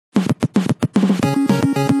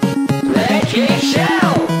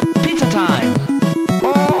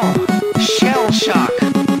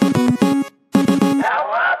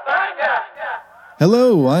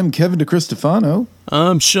Hello, I'm Kevin DeCristofano.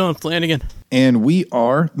 I'm Sean Flanagan. And we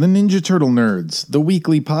are the Ninja Turtle Nerds, the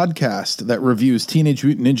weekly podcast that reviews Teenage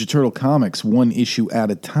Mutant Ninja Turtle comics one issue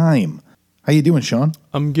at a time. How you doing, Sean?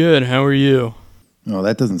 I'm good. How are you? Oh,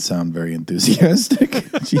 that doesn't sound very enthusiastic.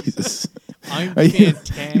 Jesus. I'm are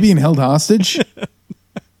fantastic. You being held hostage? Oh,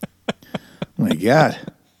 my God.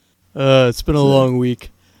 It's been a long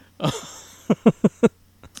week.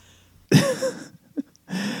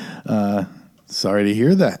 Sorry to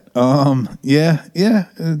hear that.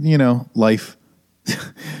 Life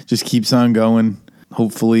just keeps on going.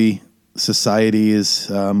 Hopefully society is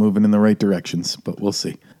moving in the right directions, but we'll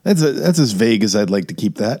see. That's as vague as I'd like to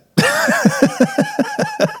keep that.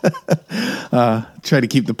 Try to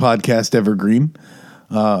keep the podcast evergreen.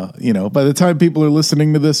 By the time people are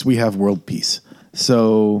listening to this, we have world peace.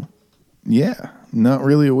 So, yeah, not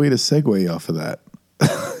really a way to segue off of that.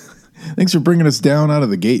 Thanks for bringing us down out of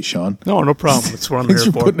the gate, Sean. No problem. That's what I'm Thanks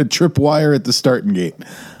here for for. putting a tripwire at the starting gate.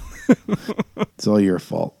 It's all your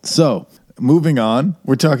fault. So, moving on,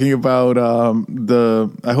 we're talking about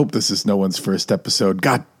I hope this is no one's first episode.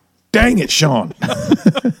 God dang it, Sean.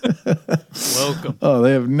 Welcome. Oh,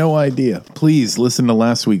 they have no idea. Please listen to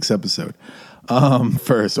last week's episode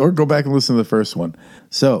first, or go back and listen to the first one.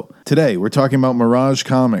 So, today we're talking about Mirage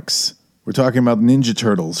Comics. We're talking about Ninja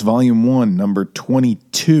Turtles, Volume 1, number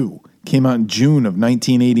 22. Came out in June of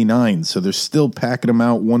 1989, so they're still packing them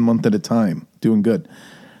out 1 month at a time. Doing good.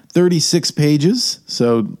 36 pages,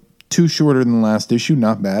 so 2 shorter than the last issue,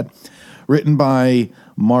 not bad. Written by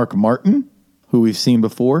Mark Martin, who we've seen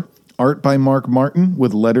before. Art by Mark Martin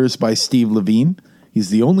with letters by Steve Levine. He's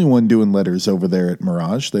the only one doing letters over there at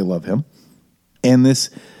Mirage. They love him. And this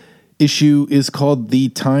issue is called The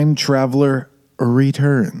Time Traveler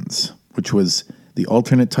Returns, which was the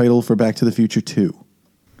alternate title for Back to the Future 2.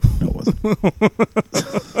 No, it wasn't.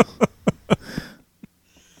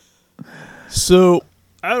 So,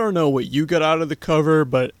 I don't know what you got out of the cover,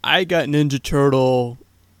 but I got Ninja Turtle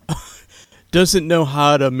doesn't know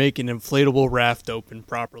how to make an inflatable raft open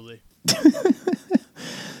properly.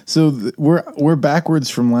 So we're backwards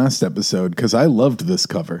from last episode because I loved this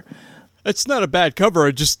cover. It's not a bad cover.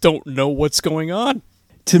 I just don't know what's going on.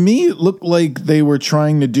 To me, it looked like they were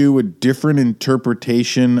trying to do a different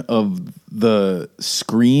interpretation of the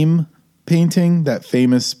Scream painting, that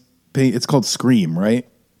famous paint. It's called Scream, right?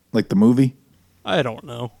 Like the movie? I don't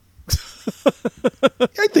know.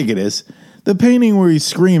 I think it is. The painting where he's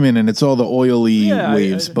screaming and it's all the oily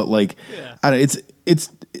waves, but like, yeah. I don't know,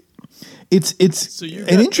 it's So you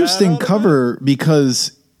an got interesting that out of cover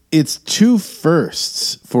because it's 2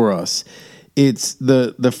 firsts for us. It's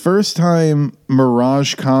the first time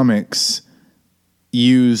Mirage Comics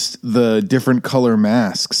used the different color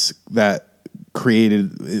masks that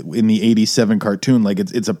created in the 87 cartoon. Like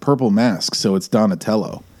it's a purple mask, so it's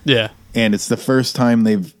Donatello. Yeah. And it's the first time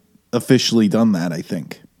they've officially done that, I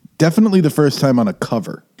think. Definitely the first time on a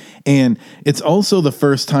cover. And it's also the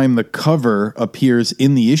first time the cover appears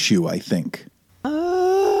in the issue, I think.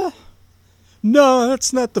 No,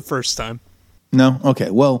 that's not the first time. No? Okay.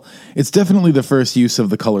 Well, it's definitely the first use of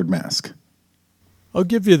the colored mask I'll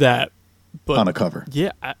give you that. But on a cover.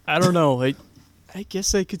 yeah, I don't know. I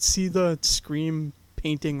guess I could see the Scream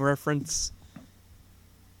painting reference.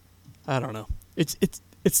 I don't know.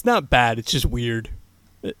 It's not bad. It's just weird.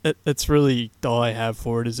 That's really all I have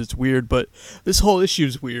for it. Is it's weird, but this whole issue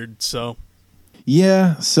is weird. So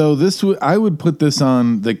Yeah. So I would put this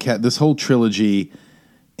on this whole trilogy,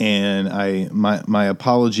 and my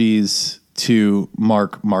apologies to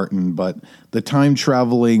Mark Martin, but the time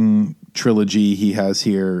traveling trilogy he has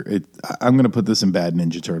here, I'm going to put this in Bad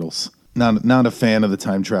Ninja Turtles. Not a fan of the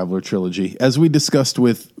Time Traveler trilogy. As we discussed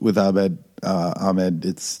with Ahmed,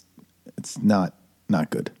 it's not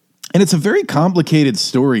good. And it's a very complicated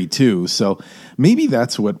story too, so maybe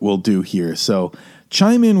that's what we'll do here. So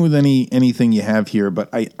chime in with anything you have here, but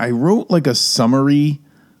I wrote like a summary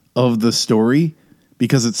of the story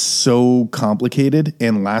because it's so complicated,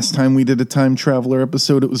 and last time we did a Time Traveler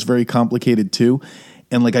episode, it was very complicated too.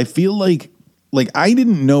 And like I feel like I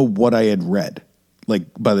didn't know what I had read like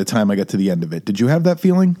by the time I got to the end of it. Did you have that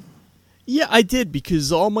feeling? yeah, I did,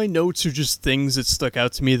 because all my notes are just things that stuck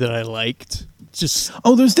out to me that I liked.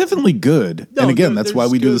 There's definitely good. No, and again, that's why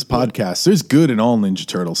we do this good, podcast. There's good in all Ninja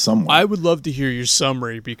Turtles somewhere. I would love to hear your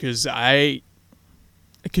summary, because I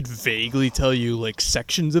could vaguely tell you like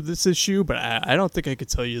sections of this issue, but I don't think I could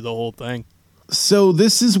tell you the whole thing. So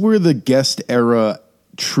this is where the guest era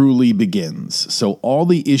truly begins. So all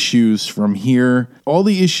the issues from here, all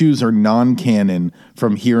the issues are non-canon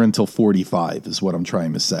from here until 45 is what I'm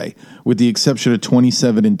trying to say, with the exception of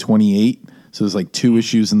 27 and 28. So there's like 2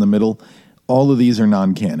 issues in the middle. all of these are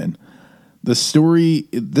non-canon. The story,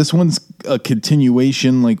 this one's a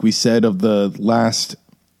continuation, like we said, of the last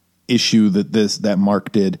issue that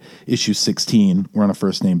Mark did, issue 16. We're on a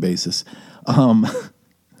first name basis.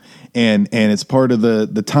 And it's part of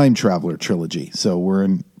the Time Traveler trilogy. So we're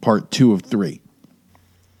in part 2 of 3.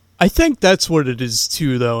 I think that's what it is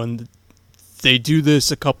too, though, and they do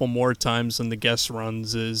this a couple more times in the guest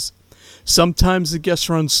runs. Is sometimes the guest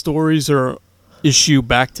run stories are issue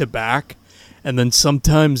back to back, and then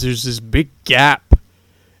sometimes there's this big gap,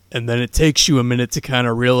 and then it takes you a minute to kind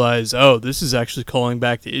of realize, oh, this is actually calling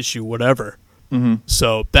back to issue whatever. Mm-hmm.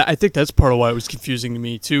 So I think that's part of why it was confusing to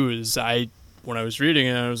me too. Is when I was reading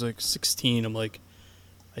it, I was like 16. I'm like,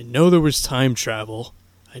 I know there was time travel.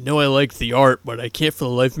 I know I liked the art, but I can't for the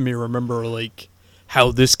life of me remember like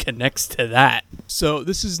how this connects to that. So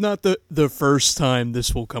this is not the first time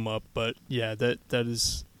this will come up, but yeah, that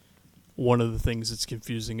is one of the things that's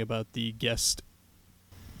confusing about the guest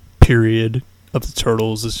period of the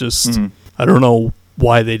Turtles. Is just I don't know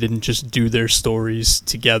why they didn't just do their stories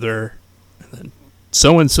together and then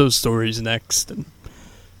so-and-so's stories next. And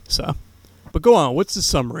so, but go on, what's the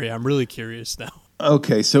summary? I'm really curious now.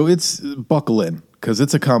 Okay, so it's buckle in, because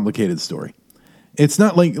it's a complicated story. It's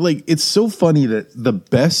not like it's so funny that the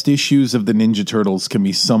best issues of the Ninja Turtles can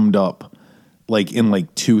be summed up like in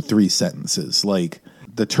like 2-3 sentences. Like,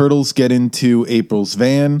 the Turtles get into April's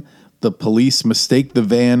van, the police mistake the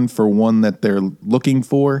van for one that they're looking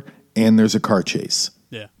for, and there's a car chase.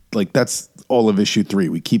 Yeah. Like, that's all of issue 3.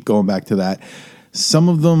 We keep going back to that. Some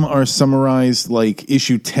of them are summarized, like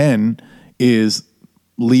issue 10 is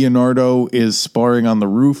Leonardo is sparring on the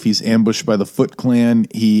roof. He's ambushed by the Foot Clan.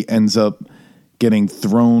 He ends up getting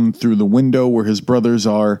thrown through the window where his brothers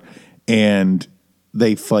are, and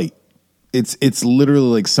they fight. It's literally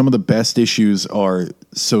like some of the best issues are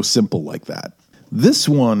so simple like that. This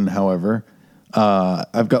one, however,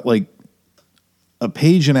 I've got like a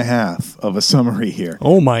page and a half of a summary here.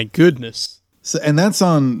 Oh my goodness! So, and that's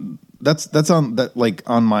on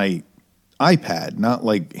my iPad, not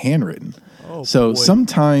like handwritten. Oh, so boy.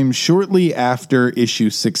 Sometime shortly after issue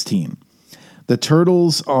 16, the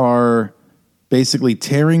Turtles are basically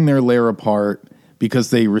tearing their lair apart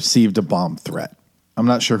because they received a bomb threat. I'm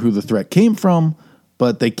not sure who the threat came from,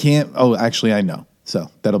 but they can't. Oh, actually, I know. So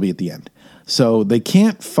that'll be at the end. So they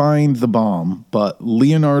can't find the bomb, but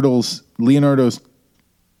Leonardo's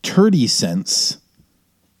turdy sense,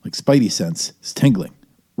 like Spidey sense, is tingling.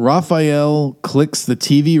 Raphael clicks the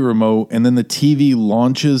TV remote, and then the TV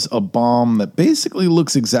launches a bomb that basically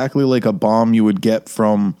looks exactly like a bomb you would get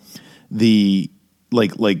from the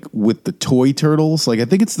like with the toy Turtles. Like, I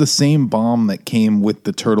think it's the same bomb that came with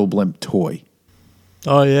the Turtle Blimp toy.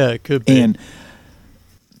 Oh yeah, it could be. And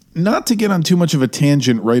not to get on too much of a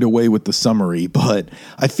tangent right away with the summary, but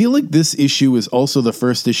I feel like this issue is also the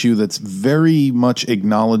first issue that's very much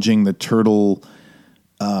acknowledging the Turtle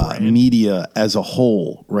media as a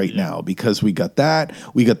whole right now, because we got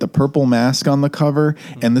the purple mask on the cover,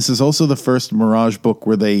 and this is also the first Mirage book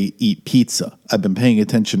where they eat pizza. I've been paying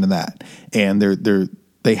attention to that, and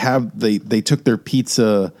they took their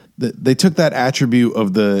pizza, they took that attribute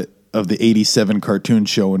of the 87 cartoon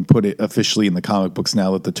show and put it officially in the comic books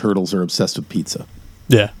now that the Turtles are obsessed with pizza.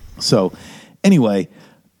 Yeah. So anyway,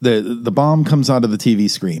 the bomb comes out of the TV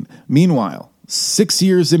screen. Meanwhile, 6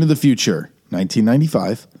 years into the future,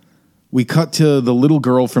 1995, we cut to the little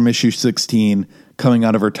girl from issue 16 coming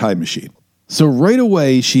out of her time machine. So right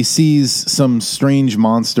away, she sees some strange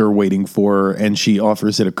monster waiting for her, and she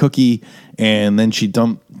offers it a cookie, and then she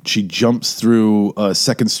jumps through a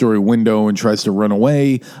second-story window and tries to run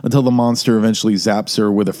away until the monster eventually zaps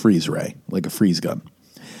her with a freeze ray, like a freeze gun.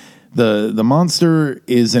 The monster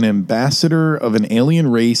is an ambassador of an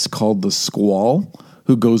alien race called the Squall,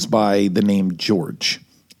 who goes by the name George.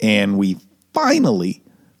 And we finally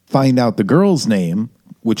find out the girl's name,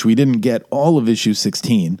 which we didn't get all of issue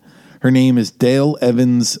 16. Her name is Dale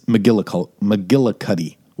Evans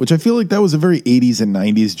McGillicuddy, which I feel like that was a very 80s and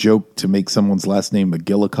 90s joke to make someone's last name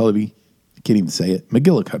McGillicuddy. I can't even say it.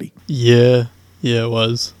 McGillicuddy. Yeah, it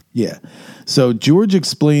was. Yeah. So George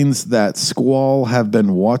explains that Squall have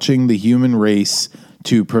been watching the human race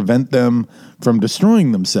to prevent them from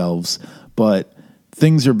destroying themselves, but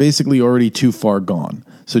things are basically already too far gone.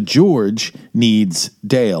 So George needs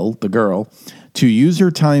Dale, the girl, to use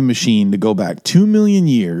her time machine to go back 2 million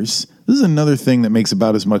years. This is another thing that makes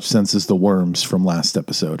about as much sense as the worms from last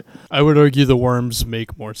episode. I would argue the worms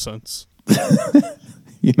make more sense.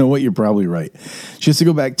 You know what? You're probably right. She has to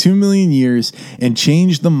go back 2 million years and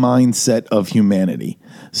change the mindset of humanity.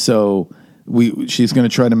 So she's going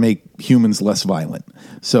to try to make humans less violent.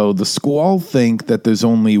 So the Squall think that there's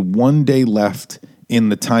only 1 day left in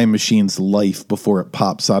the time machine's life before it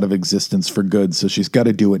pops out of existence for good, so she's got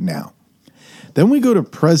to do it now. Then we go to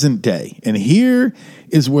present day, and here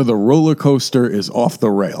is where the roller coaster is off the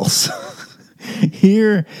rails.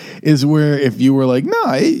 Here is where if you were like, no,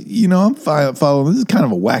 I'm following, this is kind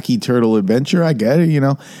of a wacky turtle adventure, I get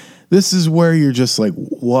it, This is where you're just like,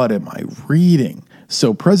 what am I reading?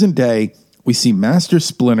 So present day, we see Master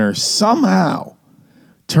Splinter somehow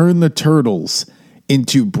turn the turtles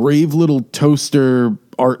into brave little toaster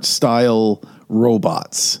art style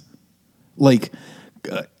robots. Like,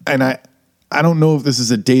 and I don't know if this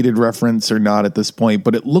is a dated reference or not at this point,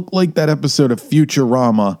 but it looked like that episode of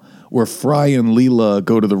Futurama where Fry and Leela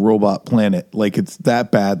go to the robot planet. Like, it's that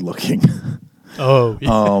bad looking. Oh,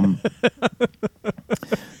 yeah.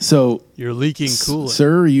 So you're leaking coolant.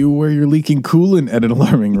 Sir, you're leaking coolant at an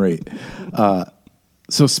alarming rate.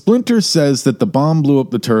 So Splinter says that the bomb blew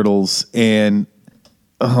up the turtles, and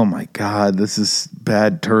oh my God, this is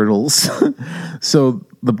bad turtles. So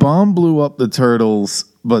the bomb blew up the turtles,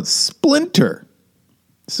 but Splinter,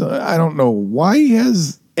 so I don't know why he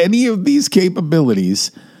has any of these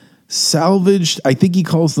capabilities, salvaged, I think he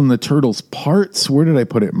calls them the turtles' parts. Where did I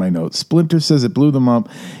put it in my notes? Splinter says it blew them up.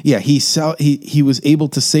 Yeah, he was able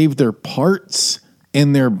to save their parts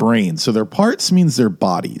and their brains. So their parts means their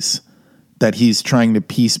bodies that he's trying to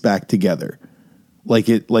piece back together. Like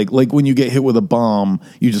when you get hit with a bomb,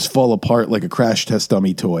 you just fall apart like a crash test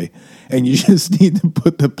dummy toy, and you just need to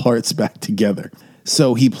put the parts back together.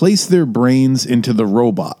 So he placed their brains into the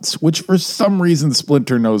robots, which for some reason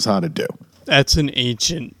Splinter knows how to do. That's an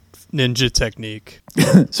ancient ninja technique.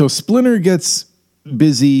 So Splinter gets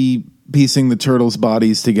busy piecing the turtles'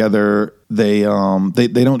 bodies together. They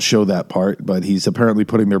don't show that part, but he's apparently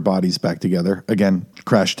putting their bodies back together. Again,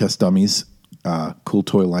 crash test dummies, cool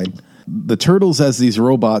toy line. The turtles, as these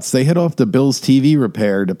robots, they head off to Bill's TV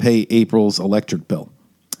repair to pay April's electric bill.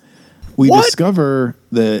 We discover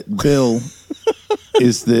that Bill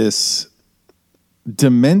is this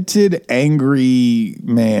demented, angry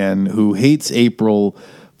man who hates April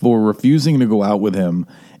for refusing to go out with him.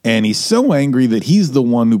 And he's so angry that he's the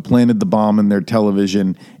one who planted the bomb in their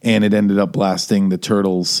television, and it ended up blasting the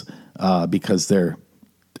turtles because they're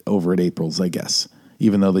over at April's, I guess,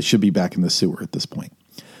 even though they should be back in the sewer at this point.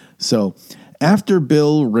 So after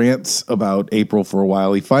Bill rants about April for a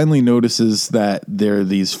while, he finally notices that there are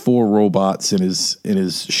these 4 robots in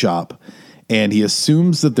his shop, and he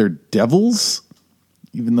assumes that they're devils,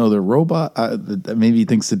 even though they're robot. Maybe he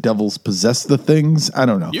thinks the devils possess the things. I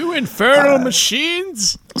don't know. You infernal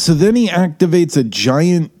machines! So then he activates a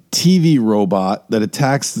giant TV robot that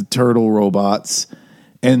attacks the turtle robots,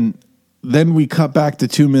 and then we cut back to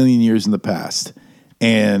 2 million years in the past.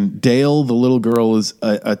 And Dale, the little girl, is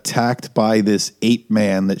attacked by this ape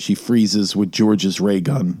man that she freezes with George's ray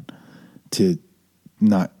gun to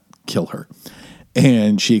not kill her.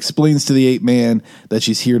 And she explains to the ape man that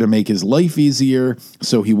she's here to make his life easier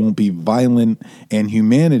so he won't be violent. And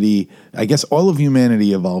humanity, I guess all of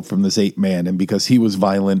humanity evolved from this ape man. And because he was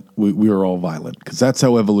violent, we were all violent, because that's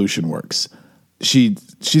how evolution works.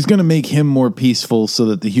 She's going to make him more peaceful so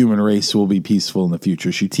that the human race will be peaceful in the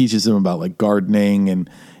future. She teaches him about like gardening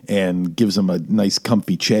and gives him a nice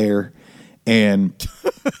comfy chair. And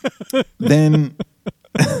then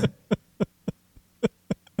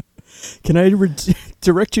can I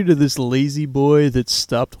direct you to this lazy boy that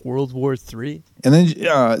stopped World War III? And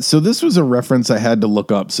then, so this was a reference I had to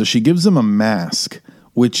look up. So she gives him a mask,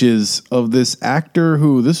 which is of this actor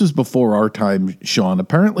who, this was before our time, Sean.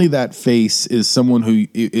 Apparently that face is someone who,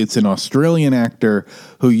 it's an Australian actor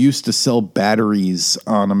who used to sell batteries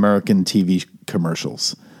on American TV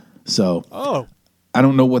commercials. So I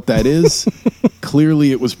don't know what that is.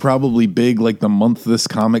 Clearly it was probably big like the month this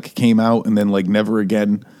comic came out and then like never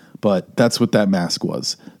again. But that's what that mask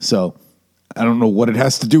was. So I don't know what it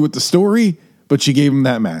has to do with the story, but she gave him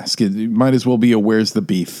that mask. It might as well be a Where's the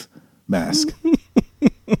Beef mask.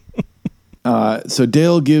 So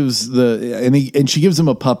Dale gives and she gives him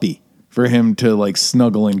a puppy for him to like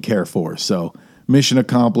snuggle and care for. So mission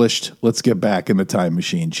accomplished. Let's get back in the time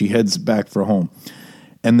machine. She heads back for home.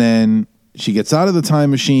 And then she gets out of the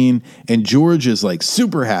time machine and George is like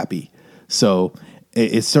super happy. So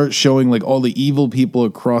it starts showing like all the evil people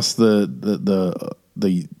across the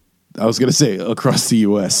I was going to say across the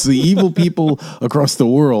US, the evil people across the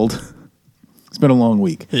world. It's been a long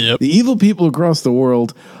week. Yep. The evil people across the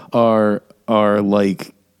world are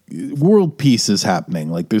like world peace is happening.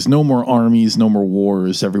 Like there's no more armies, no more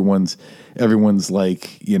wars. Everyone's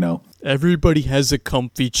like, Everybody has a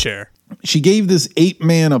comfy chair. She gave this ape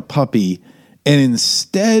man a puppy And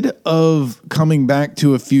instead of coming back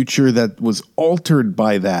to a future that was altered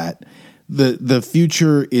by that, the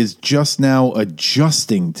future is just now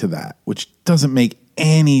adjusting to that, which doesn't make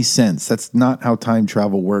any sense. That's not how time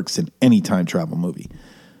travel works in any time travel movie.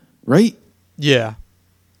 Right? Yeah.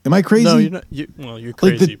 Am I crazy? No, you're not. You're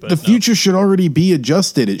crazy. Like the future should already be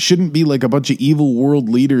adjusted. It shouldn't be like a bunch of evil world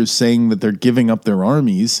leaders saying that they're giving up their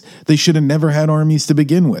armies. They should have never had armies to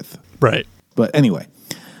begin with. Right. But anyway,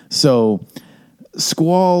 so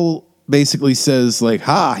Squall basically says like,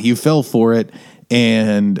 "Ha, you fell for it,"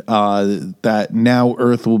 and that now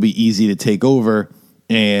Earth will be easy to take over,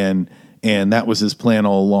 and that was his plan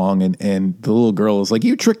all along. And the little girl is like,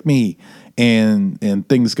 "You tricked me," and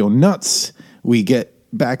things go nuts. We get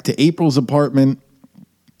back to April's apartment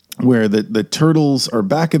where the turtles are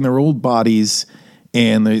back in their old bodies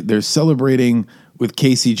and they're celebrating with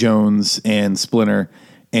Casey Jones and Splinter.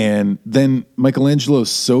 And then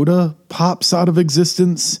Michelangelo's soda pops out of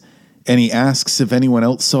existence and he asks if anyone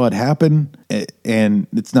else saw it happen, and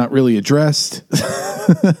it's not really addressed.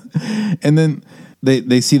 And then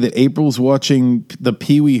they see that April's watching the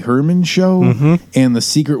Pee Wee Herman show, and the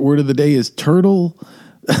secret word of the day is turtle.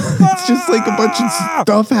 It's just like a bunch of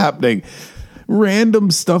stuff happening.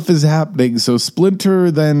 Random stuff is happening. So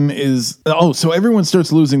Splinter then is... so everyone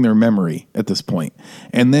starts losing their memory at this point.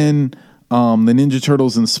 And then the Ninja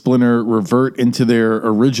Turtles and Splinter revert into their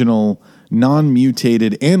original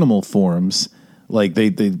non-mutated animal forms. Like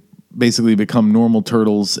they basically become normal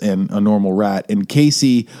turtles and a normal rat. And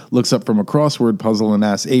Casey looks up from a crossword puzzle and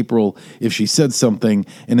asks April if she said something.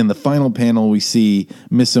 And in the final panel, we see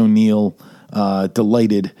Miss O'Neill...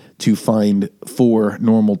 delighted to find 4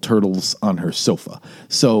 normal turtles on her sofa.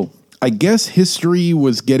 So I guess history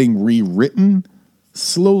was getting rewritten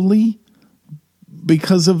slowly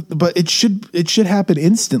but it should happen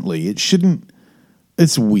instantly. It shouldn't.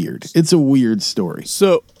 It's weird. It's a weird story.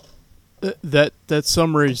 So that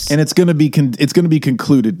summaries, and it's going to be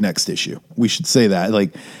concluded next issue. We should say that.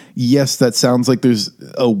 Like, yes, that sounds like there's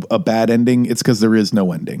a bad ending. It's because there is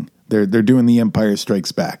no ending. They're doing The Empire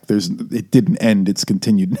Strikes Back. It didn't end. It's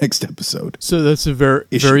continued next episode. So that's a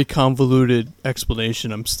very convoluted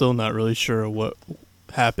explanation. I'm still not really sure what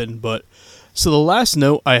happened, but so the last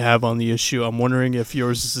note I have on the issue, I'm wondering if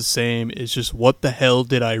yours is the same, is just what the hell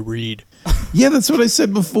did I read? Yeah, that's what I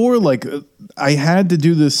said before. Like, I had to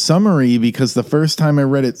do this summary because the first time I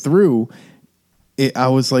read it through, I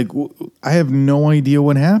was like, I have no idea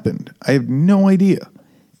what happened. I have no idea.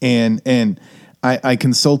 And I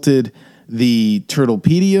consulted the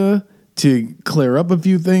Turtlepedia to clear up a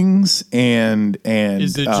few things, and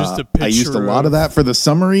is it just a picture? I used a lot of that for the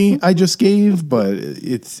summary I just gave, but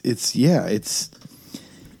it's.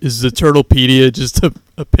 Is the Turtlepedia just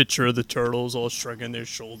a picture of the turtles all shrugging their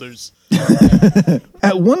shoulders?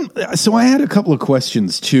 So I had a couple of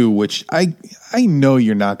questions too, which I know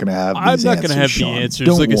you're not going to have. I'm not going to have Sean. the answers.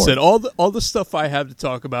 Don't like worry. I said, all the stuff I have to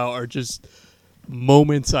talk about are just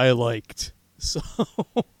moments I liked. So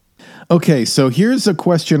okay, so here's a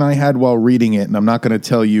question I had while reading it, and I'm not going to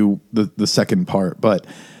tell you the second part, but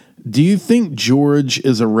do you think George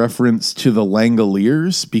is a reference to the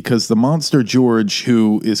Langoliers? Because the monster George,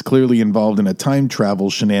 who is clearly involved in a time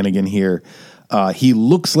travel shenanigan here, he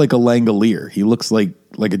looks like a Langolier. He looks like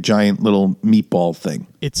a giant little meatball thing.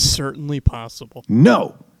 It's certainly possible.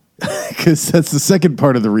 No, because that's the second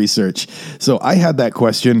part of the research. So I had that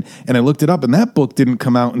question, and I looked it up, and that book didn't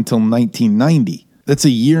come out until 1990. That's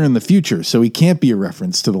a year in the future, so he can't be a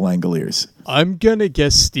reference to the Langoliers. I'm going to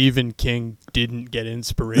guess Stephen King didn't get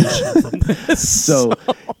inspiration from this.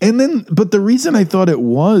 But the reason I thought it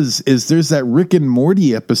is there's that Rick and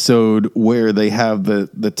Morty episode where they have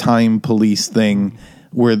the time police thing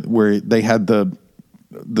where they had the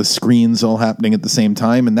screens all happening at the same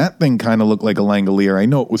time, and that thing kind of looked like a Langolier. I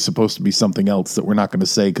know it was supposed to be something else that we're not going to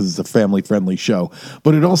say because it's a family-friendly show,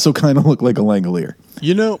 but it also kind of looked like a Langolier.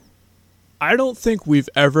 You know, I don't think we've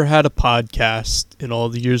ever had a podcast in all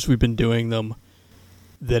the years we've been doing them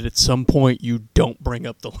that at some point you don't bring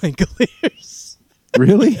up the Langoliers.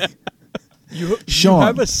 Really? Sean, you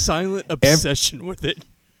have a silent obsession with it.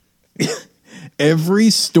 Every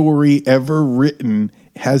story ever written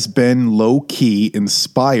has been low-key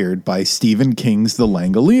inspired by Stephen King's The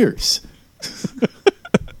Langoliers.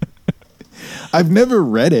 I've never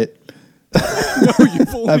read it. No,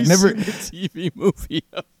 you've only seen the TV movie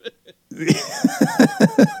of it.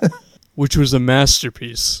 Which was a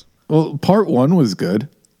masterpiece. Well, part 1 was good.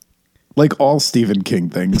 Like all Stephen King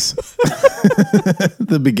things.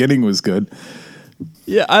 The beginning was good.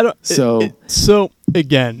 Yeah, I don't. So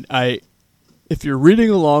again, if you're reading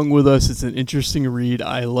along with us, it's an interesting read.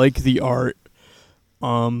 I like the art.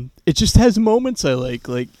 It just has moments I like.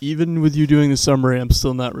 Like, even with you doing the summary, I'm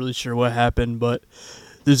still not really sure what happened, but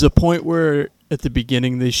there's a point where at the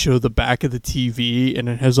beginning they show the back of the TV and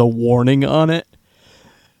it has a warning on it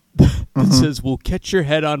that says, "We'll catch your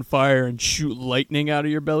head on fire and shoot lightning out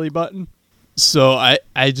of your belly button." So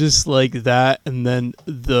I just like that. And then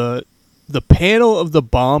the panel of the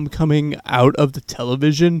bomb coming out of the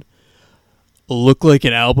television looked like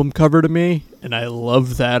an album cover to me, and I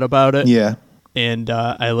love that about it. Yeah. And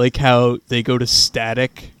I like how they go to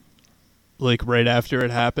static, like, right after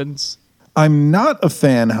it happens. I'm not a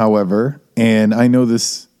fan, however, and I know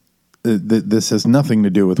this this has nothing to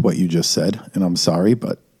do with what you just said, and I'm sorry,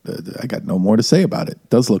 but I got no more to say about it. It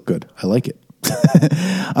does look good. I like it.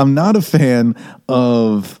 I'm not a fan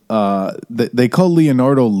of they call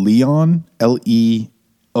Leonardo Leon, Leon.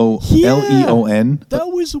 That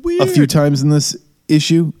was weird. A few times in this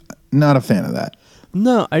issue. Not a fan of that.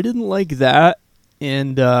 No, I didn't like that.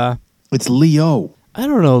 And it's Leo. I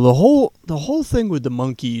don't know, the whole thing with the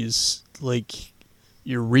monkeys, like,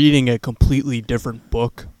 you're reading a completely different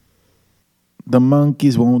book. The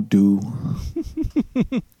monkeys won't do.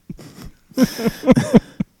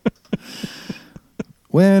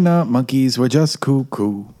 We're not monkeys, we're just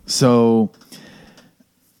cuckoo. So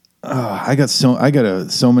I got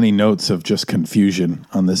so many notes of just confusion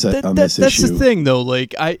on this this issue. That's the thing, though.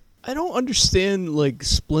 Like, I don't understand, like,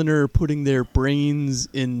 Splinter putting their brains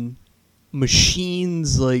in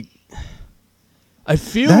machines. Like, I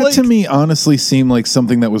feel that like, to me honestly seemed like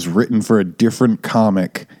something that was written for a different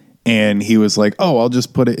comic, and he was like, "Oh, I'll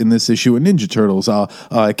just put it in this issue of Ninja Turtles.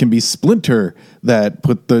 It can be Splinter that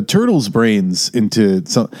put the turtles' brains into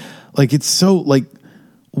some." Like, it's so, like,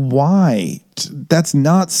 why? That's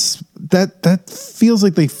not that feels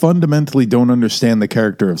like they fundamentally don't understand the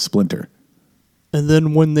character of Splinter. And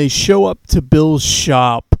then when they show up to Bill's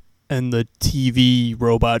shop and the TV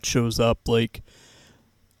robot shows up, like,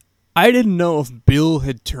 I didn't know if Bill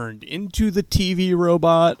had turned into the TV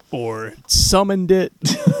robot or summoned it.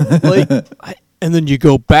 Like, and then you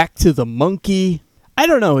go back to the monkey. I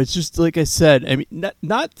don't know. It's just, like I said, I mean,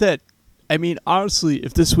 not that, I mean, honestly,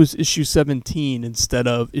 if this was issue 17 instead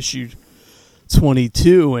of issue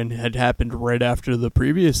 22 and had happened right after the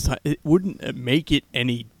previous time, it wouldn't make it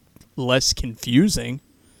any less confusing,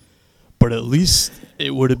 but at least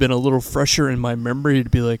it would have been a little fresher in my memory to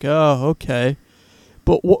be like, oh, okay.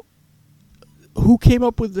 But who came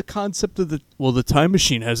up with the concept of the time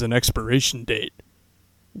machine has an expiration date?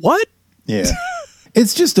 What? Yeah.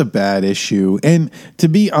 It's just a bad issue. And to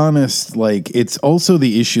be honest, like, it's also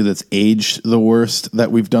the issue that's aged the worst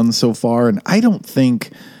that we've done so far. And I don't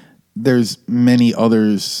think there's many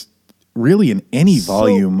others really in any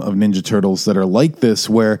volume of Ninja Turtles that are like this,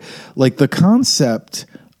 where, like, the concept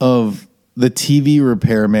of the TV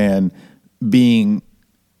repairman being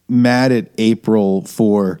mad at April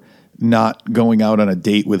for not going out on a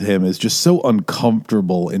date with him is just so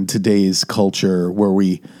uncomfortable in today's culture, where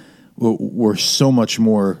we're so much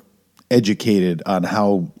more educated on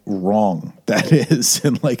how wrong that is,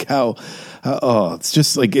 and like how it's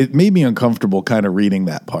just like, it made me uncomfortable kind of reading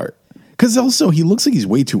that part, because also he looks like he's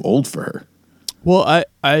way too old for her. Well,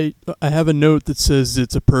 I have a note that says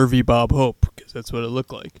it's a pervy Bob Hope, because that's what it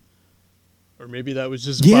looked like, or maybe that was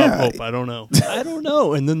just Bob Hope. I don't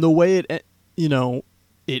know. And then the way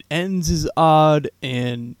it ends is odd,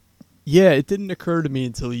 and yeah, it didn't occur to me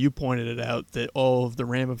until you pointed it out that all of the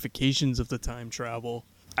ramifications of the time travel,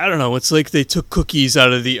 I don't know, it's like they took cookies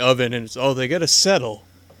out of the oven and it's, they gotta settle.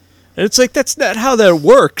 And it's like, that's not how that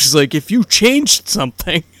works. Like, if you changed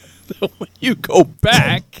something, when you go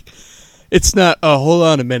back, it's not, hold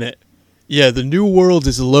on a minute. Yeah, the new world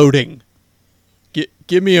is loading.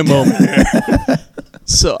 Give me a moment here.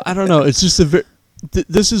 So, I don't know, it's just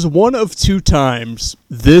this is one of two times,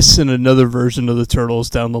 this and another version of the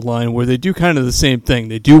Turtles down the line, where they do kind of the same thing.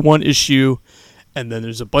 They do one issue, and then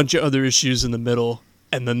there's a bunch of other issues in the middle,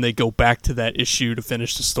 and then they go back to that issue to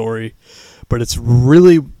finish the story. But it's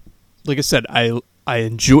really, like I said, I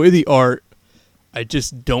enjoy the art. I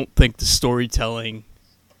just don't think the storytelling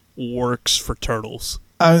works for Turtles.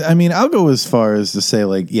 I mean, I'll go as far as to say,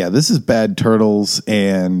 like, yeah, this is bad Turtles,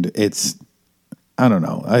 and it's, I don't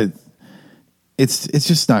know, It's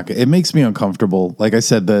just not good. It makes me uncomfortable. Like I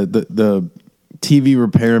said, the TV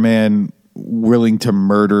repairman willing to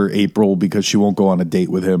murder April because she won't go on a date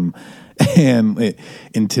with him, and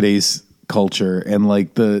in today's culture, and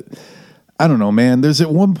like I don't know, man. There's at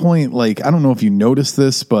one point, like, I don't know if you noticed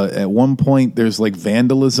this, but at one point there's like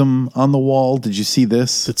vandalism on the wall. Did you see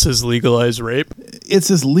this? It says legalize rape. It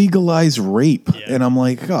says legalize rape, yeah. And I'm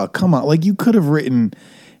like, oh, come on! Like, you could have written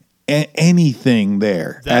anything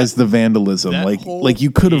there as the vandalism. Like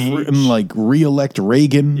you could have written like re-elect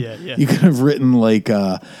Reagan. Yeah, yeah. You could have written like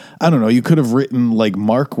I don't know. You could have written like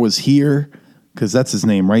Mark was here because that's his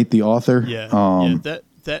name, right? The author. Yeah.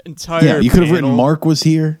 That entire yeah. You could have written Mark was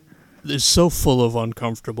here. Is so full of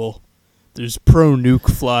uncomfortable. There's pro-nuke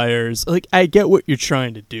flyers. Like, I get what you're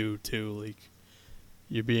trying to do, too. Like,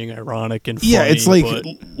 you're being ironic and funny. Yeah, it's like,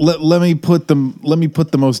 let me put the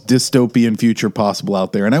most dystopian future possible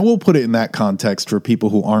out there. And I will put it in that context for people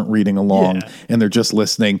who aren't reading along and they're just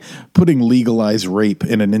listening. Putting legalized rape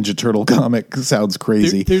in a Ninja Turtle comic sounds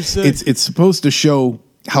crazy. It's supposed to show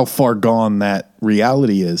how far gone that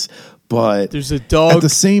reality is. But there's a dog at the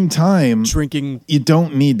same time drinking. You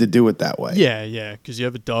don't need to do it that way. Yeah, because you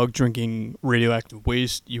have a dog drinking radioactive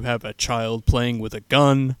waste. You have a child playing with a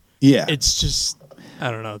gun. Yeah, it's just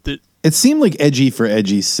I don't know. It seemed like edgy for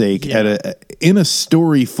edgy's sake in a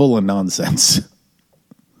story full of nonsense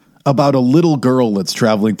about a little girl that's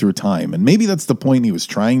traveling through time, and maybe that's the point he was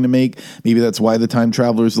trying to make. Maybe that's why the time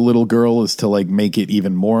traveler is a little girl, is to like make it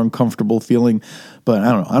even more uncomfortable feeling. But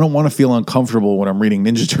I don't know. I don't want to feel uncomfortable when I'm reading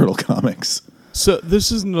Ninja Turtle comics. So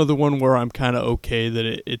this is another one where I'm kind of okay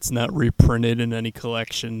that it's not reprinted in any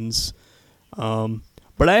collections.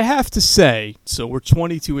 But I have to say, so we're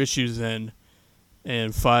 22 issues in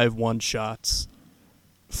and 5 one-shots.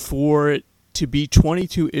 For it to be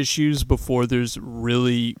 22 issues before there's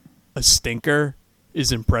really a stinker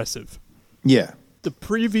is impressive. Yeah. The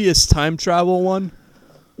previous time travel one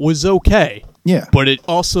was okay. Yeah. But it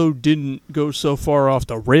also didn't go so far off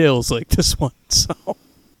the rails like this one. So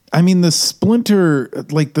I mean, the Splinter,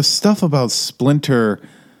 like the stuff about Splinter,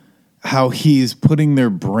 how he's putting their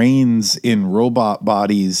brains in robot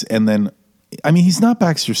bodies, and then, I mean, he's not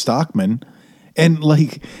Baxter Stockman.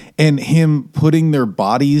 And him putting their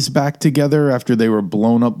bodies back together after they were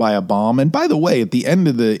blown up by a bomb. And by the way, at the end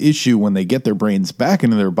of the issue, when they get their brains back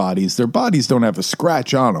into their bodies don't have a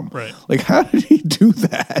scratch on them. Right. Like, how did he do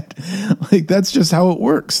that? Like, that's just how it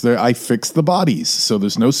works. I fixed the bodies, so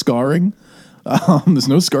there's no scarring. There's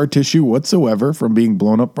no scar tissue whatsoever from being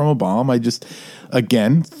blown up from a bomb. I just,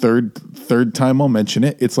 again, third time I'll mention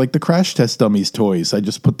it. It's like the Crash Test Dummies toys. I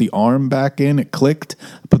just put the arm back in, it clicked.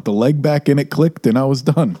 Put the leg back in, it clicked, and I was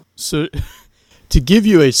done. So, to give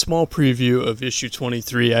you a small preview of issue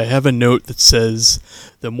 23, I have a note that says,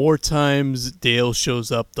 "The more times Dale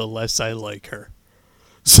shows up, the less I like her."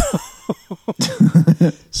 So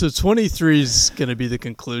 23 is going to be the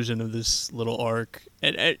conclusion of this little arc,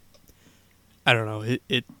 and I don't know.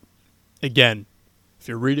 It again, if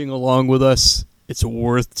you're reading along with us, it's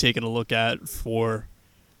worth taking a look at for,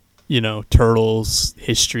 Turtles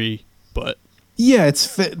history. But yeah,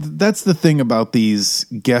 that's the thing about these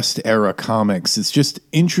guest era comics. It's just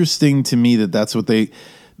interesting to me that's what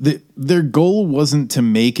their goal wasn't to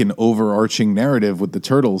make an overarching narrative with the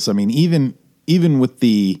Turtles. I mean, even with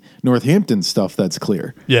the Northampton stuff, that's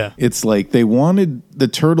clear. Yeah, it's like they wanted the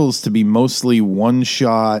Turtles to be mostly one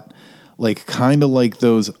shot. Like kind of like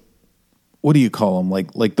those, what do you call them?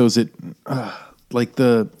 Like those, like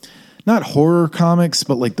the, not horror comics,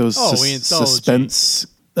 but like those suspense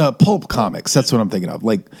pulp comics. That's what I'm thinking of.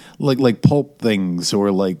 Like pulp things,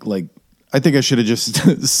 or like I think I should have just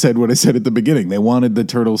said what I said at the beginning. They wanted the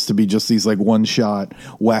Turtles to be just these like one shot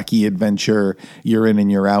wacky adventure. You're in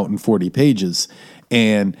and you're out in 40 pages,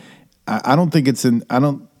 and I don't think it's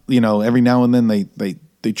every now and then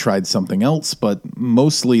they tried something else, but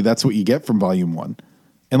mostly that's what you get from Volume 1.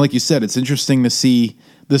 And like you said, it's interesting to see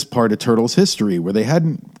this part of Turtles history where they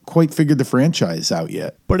hadn't quite figured the franchise out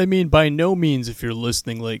yet. But I mean, by no means, if you're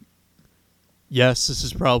listening, like, yes, this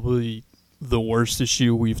is probably the worst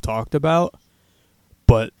issue we've talked about,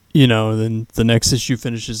 but, then the next issue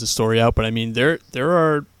finishes the story out. But I mean, there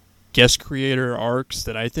are guest creator arcs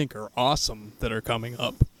that I think are awesome that are coming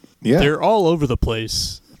up. Yeah. They're all over the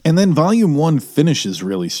place. And then Volume 1 finishes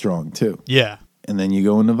really strong, too. Yeah. And then you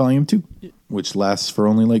go into Volume 2, which lasts for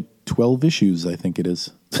only like 12 issues, I think it is.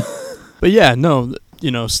 But yeah, no,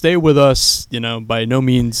 stay with us, by no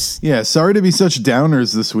means. Yeah, sorry to be such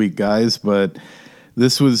downers this week, guys, but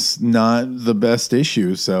this was not the best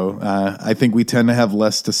issue. So I think we tend to have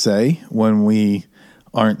less to say when we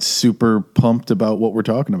aren't super pumped about what we're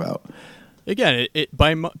talking about. Again, it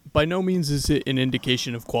by no means is it an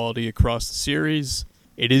indication of quality across the series.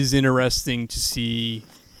 It is interesting to see,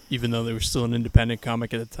 even though they were still an independent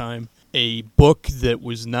comic at the time, a book that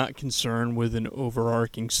was not concerned with an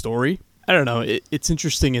overarching story. I don't know. It's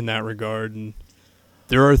interesting in that regard. And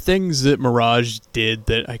there are things that Mirage did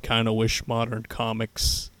that I kind of wish modern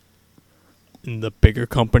comics and the bigger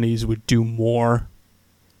companies would do more.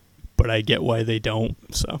 But I get why they don't.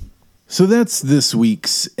 So that's this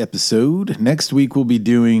week's episode. Next week we'll be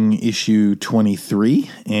doing issue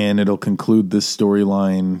 23, and it'll conclude this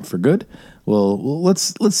storyline for good. Well,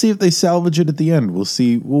 let's see if they salvage it at the end. We'll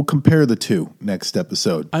see. We'll compare the two next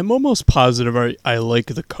episode. I'm almost positive I like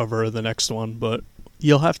the cover of the next one, but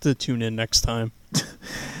you'll have to tune in next time.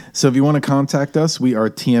 So if you want to contact us, we are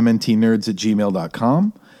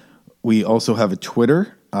tmntnerds@gmail.com. We also have a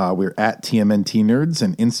Twitter. We're at TMNT Nerds,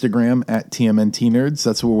 and Instagram at TMNT Nerds.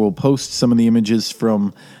 That's where we'll post some of the images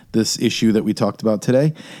from this issue that we talked about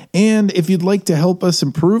today. And if you'd like to help us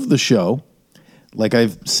improve the show, like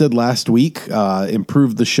I've said last week,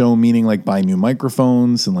 improve the show, meaning like buy new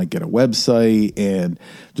microphones and like get a website and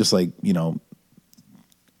just like,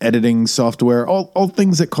 editing software, all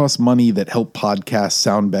things that cost money that help podcasts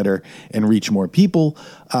sound better and reach more people.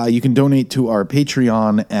 You can donate to our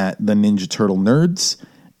Patreon at the Ninja Turtle Nerds.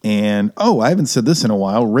 And I haven't said this in a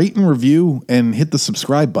while. Rate and review and hit the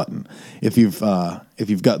subscribe button if you've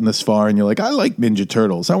gotten this far and you're like, I like Ninja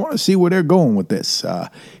Turtles. I want to see where they're going with this.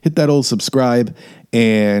 Hit that old subscribe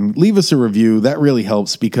and leave us a review. That really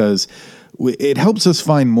helps because it helps us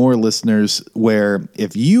find more listeners. Where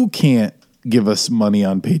if you can't give us money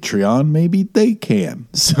on Patreon, maybe they can.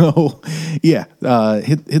 So yeah,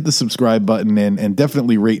 hit the subscribe button and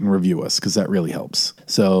definitely rate and review us because that really helps.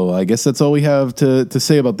 So I guess that's all we have to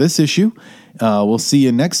say about this issue. We'll see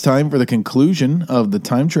you next time for the conclusion of the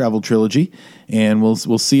time travel trilogy, and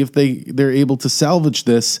we'll see if they're able to salvage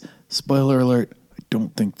this. Spoiler alert, I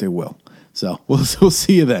don't think they will. So we'll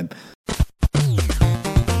see you then.